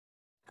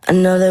I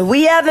know that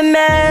we haven't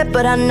met,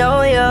 but I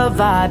know your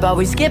vibe.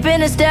 Always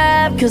skipping a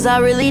step, cause I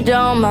really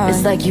don't mind.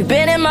 It's like you've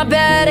been in my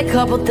bed a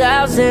couple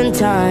thousand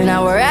times.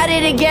 Now we're at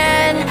it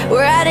again,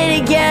 we're at it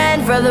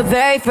again for the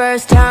very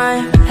first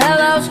time.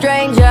 Hello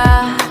stranger,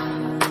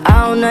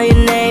 I don't know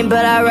your name,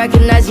 but I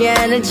recognize your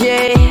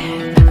energy.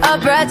 A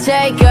breath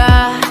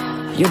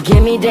taker, you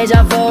give me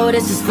deja vu,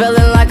 this is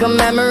feeling like a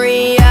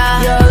memory,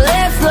 yeah. Your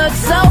lips look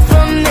so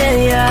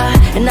familiar,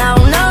 and I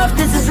don't know if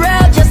this is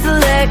real, just a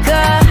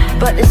liquor,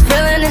 but this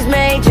feeling is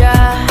major.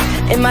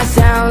 It might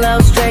sound a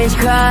little strange,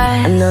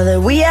 cry. I know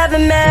that we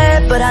haven't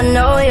met, but I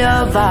know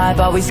your vibe.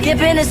 Always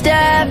skipping a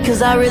step,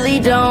 cause I really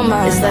don't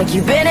mind. It's like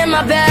you've been in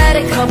my bed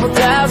a couple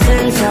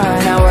thousand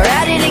times. Now we're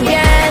at it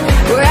again,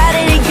 we're at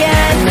it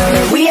again. I know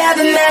that we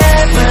haven't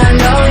met, but I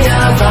know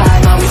your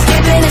vibe. Always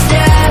skipping a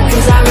step,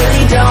 cause I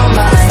really don't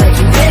mind. It's like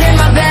you've been in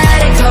my bed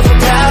a couple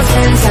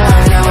thousand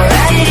times. Now we're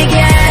at it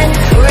again,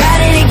 we're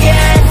at it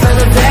again for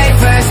the very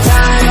first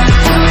time.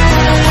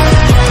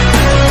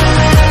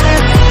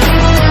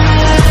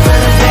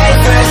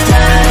 First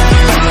time.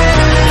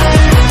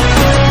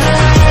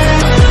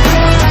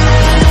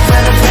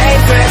 For the very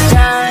first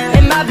time.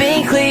 Am I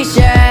being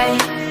cliche?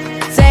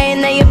 Saying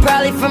that you're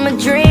probably from a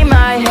dream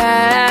I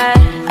had.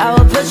 I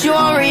will put you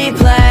on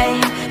replay.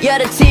 You're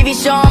the TV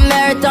show I'm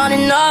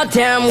marathoning all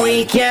damn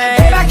weekend.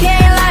 Babe, I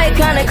can't lie, it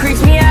kinda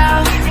creeps me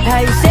out. How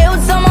you say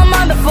what's on my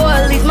mind before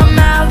it leaves my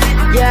mouth.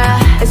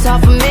 Yeah, it's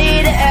hard for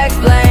me to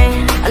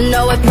explain. I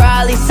know it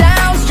probably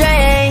sounds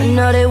strange. I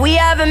know that we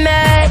haven't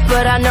met,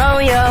 but I know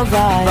your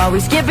vibe.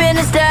 Always skipping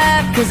a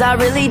step, cause I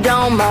really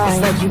don't mind.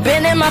 It's like you've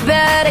been in my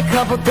bed a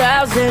couple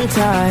thousand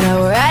times. Now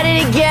we're at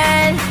it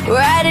again,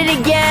 we're at it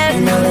again. I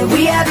know that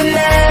we haven't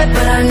met,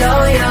 but I know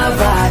your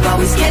vibe.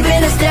 Always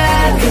skipping a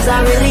step, cause I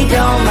really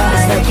don't mind.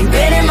 It's like you've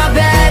been in my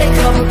bed a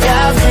couple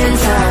thousand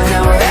times.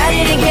 Now we're at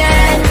it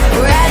again,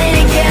 we're at it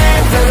again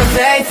for the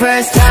very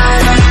first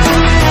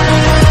time.